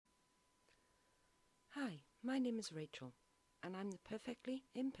my name is Rachel, and I'm the perfectly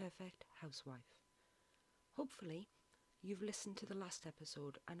imperfect housewife. Hopefully, you've listened to the last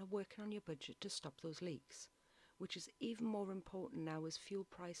episode and are working on your budget to stop those leaks, which is even more important now as fuel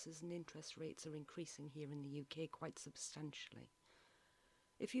prices and interest rates are increasing here in the UK quite substantially.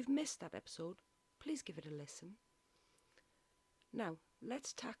 If you've missed that episode, please give it a listen. Now,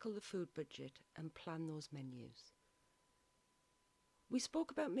 let's tackle the food budget and plan those menus. We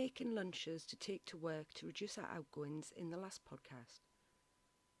spoke about making lunches to take to work to reduce our outgoings in the last podcast,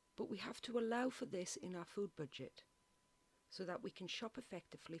 but we have to allow for this in our food budget so that we can shop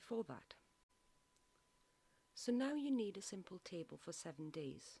effectively for that. So now you need a simple table for 7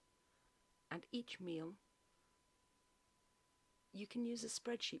 days, and each meal, you can use a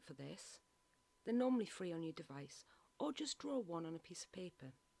spreadsheet for this. They're normally free on your device, or just draw one on a piece of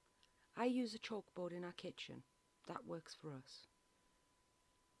paper. I use a chalkboard in our kitchen. That works for us.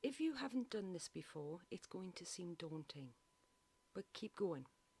 If you haven't done this before, it's going to seem daunting, but keep going.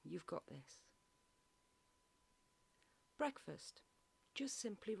 You've got this. Breakfast. Just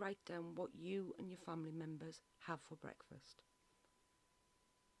simply write down what you and your family members have for breakfast.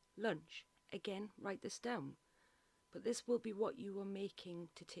 Lunch. Again, write this down, but this will be what you are making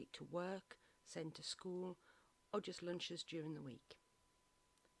to take to work, send to school, or just lunches during the week.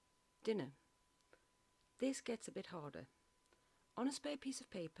 Dinner. This gets a bit harder. On a spare piece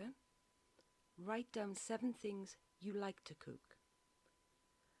of paper, write down 7 things you like to cook.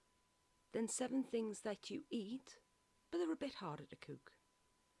 Then 7 things that you eat, but they're a bit harder to cook.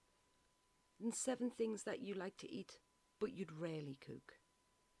 Then 7 things that you like to eat, but you'd rarely cook.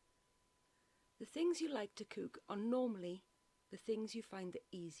 The things you like to cook are normally the things you find the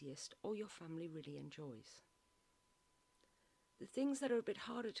easiest or your family really enjoys. The things that are a bit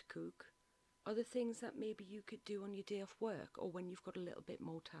harder to cook are the things that maybe you could do on your day off work or when you've got a little bit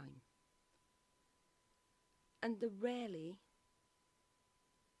more time. And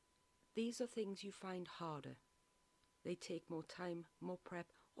these are things you find harder. They take more time, more prep,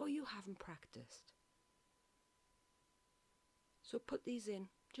 or you haven't practiced. So put these in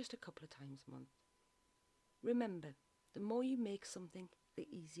just a couple of times a month. Remember, the more you make something, the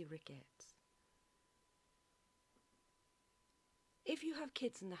easier it gets. If you have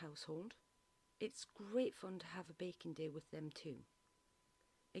kids in the household, it's great fun to have a baking day with them too.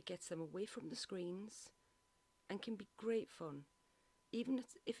 It gets them away from the screens and can be great fun, even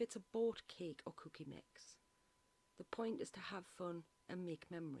if it's a bought cake or cookie mix. The point is to have fun and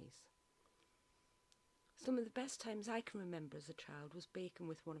make memories. Some of the best times I can remember as a child was baking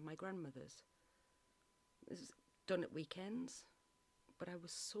with one of my grandmothers. This was done at weekends, but I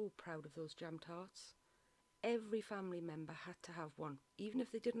was so proud of those jam tarts. Every family member had to have one, even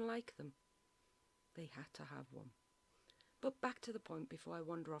if they didn't like them. They had to have one. But back to the point before I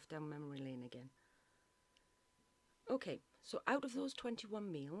wander off down memory lane again. Okay, so out of those 21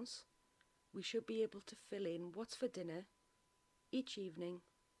 meals, we should be able to fill in what's for dinner each evening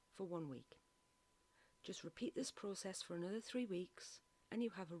for 1 week. Just repeat this process for another 3 weeks and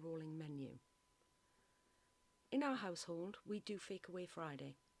you have a rolling menu. In our household, we do Fake Away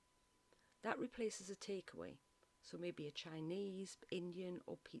Friday. That replaces a takeaway, so maybe a Chinese, Indian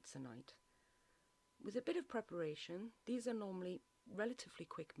or pizza night. With a bit of preparation, these are normally relatively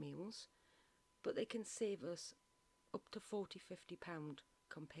quick meals, but they can save us up to £40–50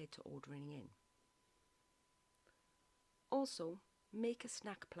 compared to ordering in. Also, make a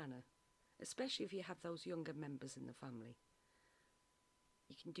snack planner, especially if you have those younger members in the family.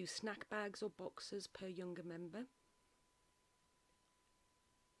 You can do snack bags or boxes per younger member,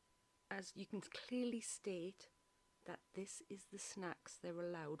 as you can clearly state that this is the snacks they're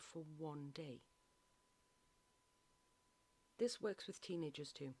allowed for 1 day. This works with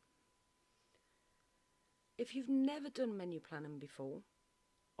teenagers too. If you've never done menu planning before,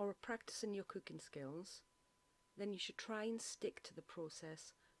 or are practicing your cooking skills, then you should try and stick to the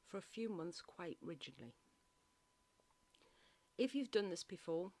process for a few months quite rigidly. If you've done this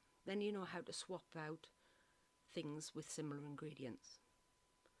before, then you know how to swap out things with similar ingredients.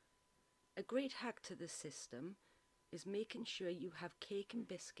 A great hack to this system is making sure you have cake and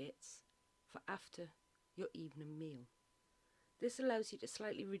biscuits for after your evening meal. This allows you to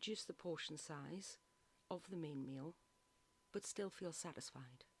slightly reduce the portion size of the main meal, but still feel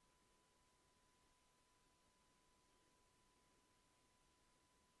satisfied.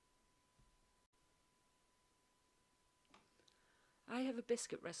 I have a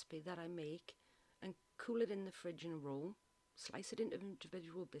biscuit recipe that I make and cool it in the fridge in a roll, slice it into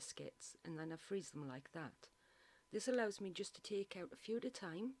individual biscuits, and then I freeze them like that. This allows me just to take out a few at a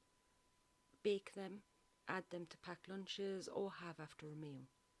time, bake them, add them to packed lunches or have after a meal.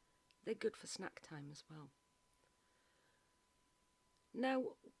 They're good for snack time as well. Now,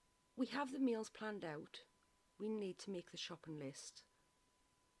 we have the meals planned out. We need to make the shopping list,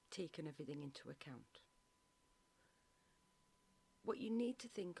 taking everything into account. What you need to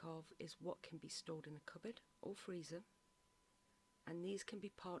think of is what can be stored in a cupboard or freezer, and these can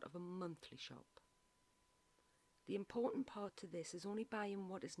be part of a monthly shop. The important part to this is only buying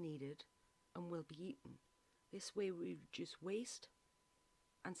what is needed and will be eaten. This way we reduce waste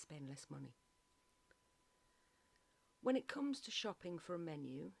and spend less money. When it comes to shopping for a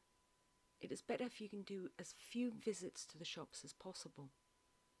menu, it is better if you can do as few visits to the shops as possible.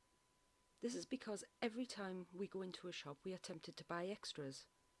 This is because every time we go into a shop we are tempted to buy extras.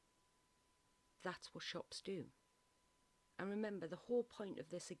 That's what shops do. And remember, the whole point of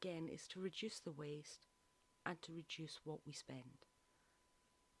this again is to reduce the waste and to reduce what we spend.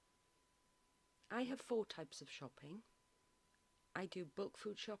 I have 4 types of shopping. I do bulk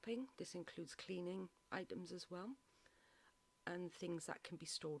food shopping. This includes cleaning items as well, and things that can be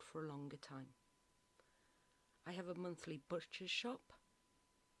stored for a longer time. I have a monthly butcher's shop.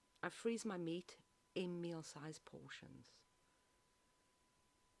 I freeze my meat in meal-sized portions.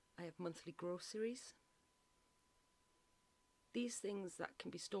 I have monthly groceries. These things that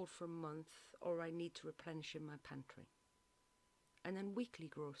can be stored for a month or I need to replenish in my pantry. And then weekly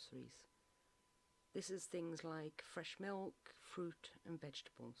groceries. This is things like fresh milk, fruit and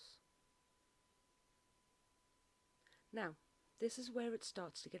vegetables. Now, this is where it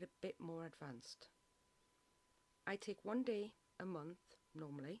starts to get a bit more advanced. I take 1 day a month,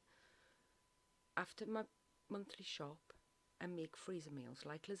 normally, after my monthly shop and make freezer meals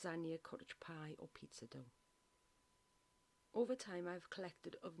like lasagna, cottage pie or pizza dough. Over time I've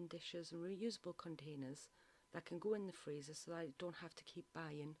collected oven dishes and reusable containers that can go in the freezer so that I don't have to keep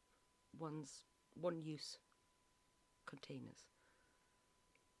buying one-use containers.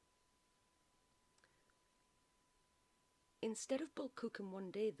 Instead of bulk cooking 1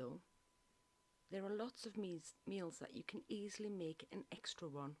 day though, there are lots of meals that you can easily make an extra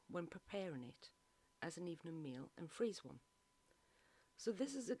one when preparing it as an evening meal and freeze one. So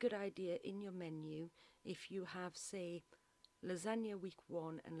this is a good idea in your menu if you have, say, lasagna week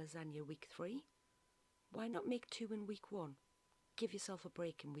 1 and lasagna week 3. Why not make 2 in week 1? Give yourself a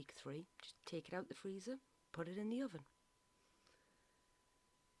break in week 3. Just take it out the freezer, put it in the oven.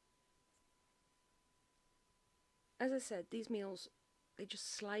 As I said, these meals, they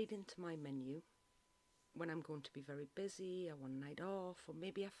just slide into my menu when I'm going to be very busy, I want a night off, or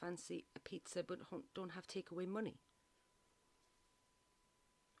maybe I fancy a pizza but don't have takeaway money.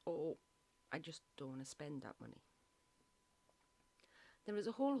 Or I just don't want to spend that money. There is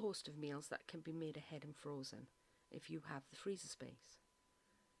a whole host of meals that can be made ahead and frozen if you have the freezer space.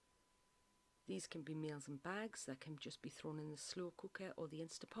 These can be meals in bags that can just be thrown in the slow cooker or the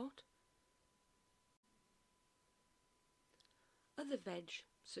Instapot. Other veg,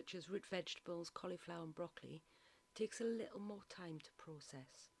 such as root vegetables, cauliflower and broccoli, takes a little more time to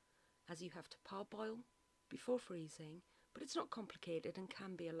process, as you have to parboil before freezing, but it's not complicated and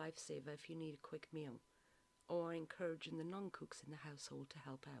can be a lifesaver if you need a quick meal, or encouraging the non-cooks in the household to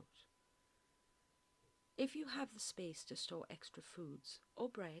help out. If you have the space to store extra foods or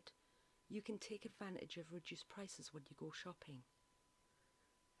bread, you can take advantage of reduced prices when you go shopping.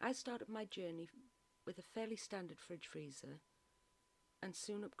 I started my journey with a fairly standard fridge freezer and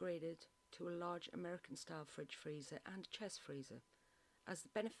soon upgraded to a large American-style fridge freezer and a chest freezer, as the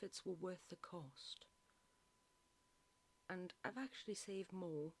benefits were worth the cost. And I've actually saved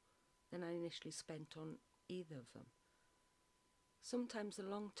more than I initially spent on either of them. Sometimes the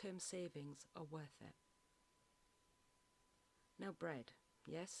long-term savings are worth it. Now bread,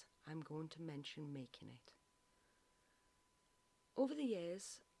 yes, I'm going to mention making it. Over the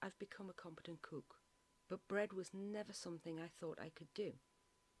years, I've become a competent cook, but bread was never something I thought I could do.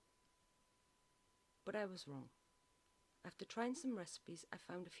 But I was wrong. After trying some recipes, I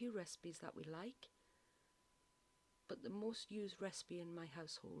found a few recipes that we like, but the most used recipe in my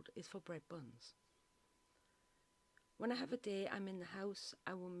household is for bread buns. When I have a day I'm in the house,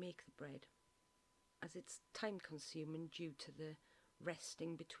 I will make the bread, as it's time consuming due to the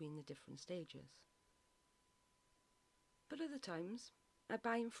resting between the different stages. But other times, I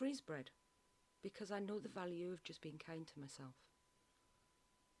buy and freeze bread, because I know the value of just being kind to myself.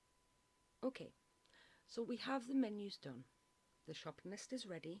 Okay, so we have the menus done. The shopping list is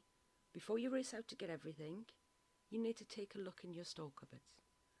ready. Before you race out to get everything, you need to take a look in your store cupboards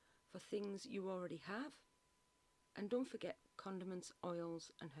for things you already have, and don't forget condiments, oils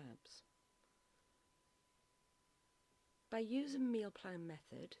and herbs. By using meal plan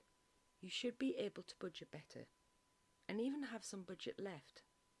method, you should be able to budget better and even have some budget left,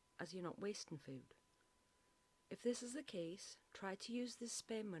 as you're not wasting food. If this is the case, try to use this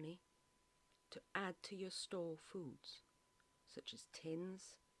spare money to add to your store foods, such as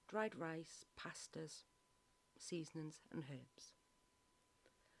tins, dried rice, pastas, seasonings and herbs.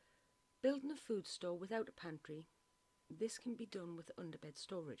 Building a food store without a pantry, this can be done with underbed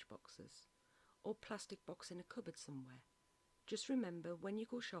storage boxes or plastic box in a cupboard somewhere. Just remember, when you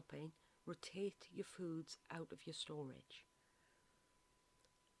go shopping, rotate your foods out of your storage.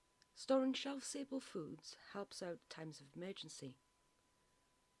 Storing shelf-stable foods helps out at times of emergency.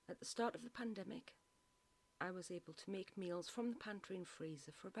 At the start of the pandemic, I was able to make meals from the pantry and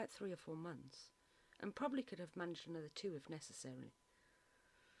freezer for about 3 or 4 months, and probably could have managed another 2 if necessary.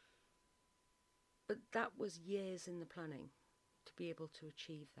 But that was years in the planning to be able to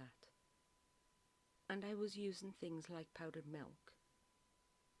achieve that. And I was using things like powdered milk.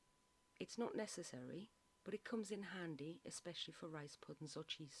 It's not necessary, but it comes in handy, especially for rice puddings or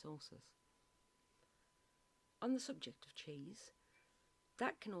cheese sauces. On the subject of cheese,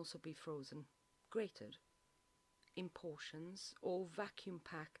 that can also be frozen, grated, in portions or vacuum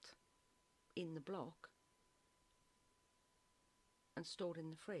packed in the block and stored in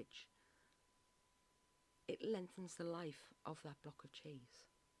the fridge. It lengthens the life of that block of cheese.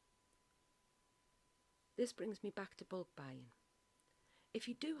 This brings me back to bulk buying. If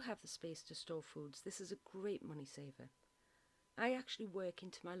you do have the space to store foods, this is a great money saver. I actually work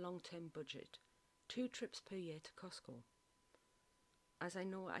into my long-term budget 2 trips per year to Costco, as I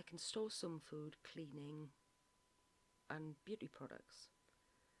know I can store some food, cleaning and beauty products.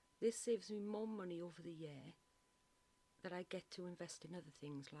 This saves me more money over the year that I get to invest in other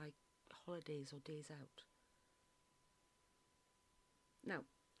things like holidays or days out. Now,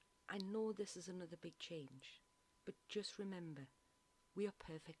 I know this is another big change, but just remember, we are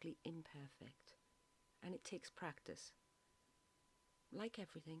perfectly imperfect, and it takes practice. Like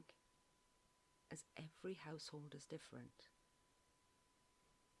everything, as every household is different.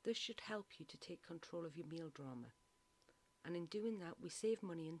 This should help you to take control of your meal drama, and in doing that we save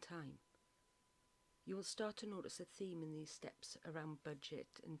money and time. You will start to notice a theme in these steps around budget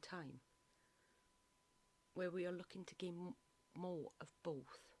and time, where we are looking to gain more of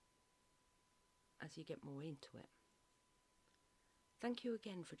both as you get more into it. Thank you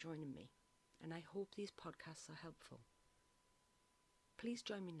again for joining me, and I hope these podcasts are helpful. Please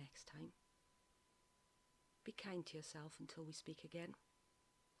join me next time. Be kind to yourself until we speak again.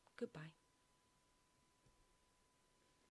 Goodbye.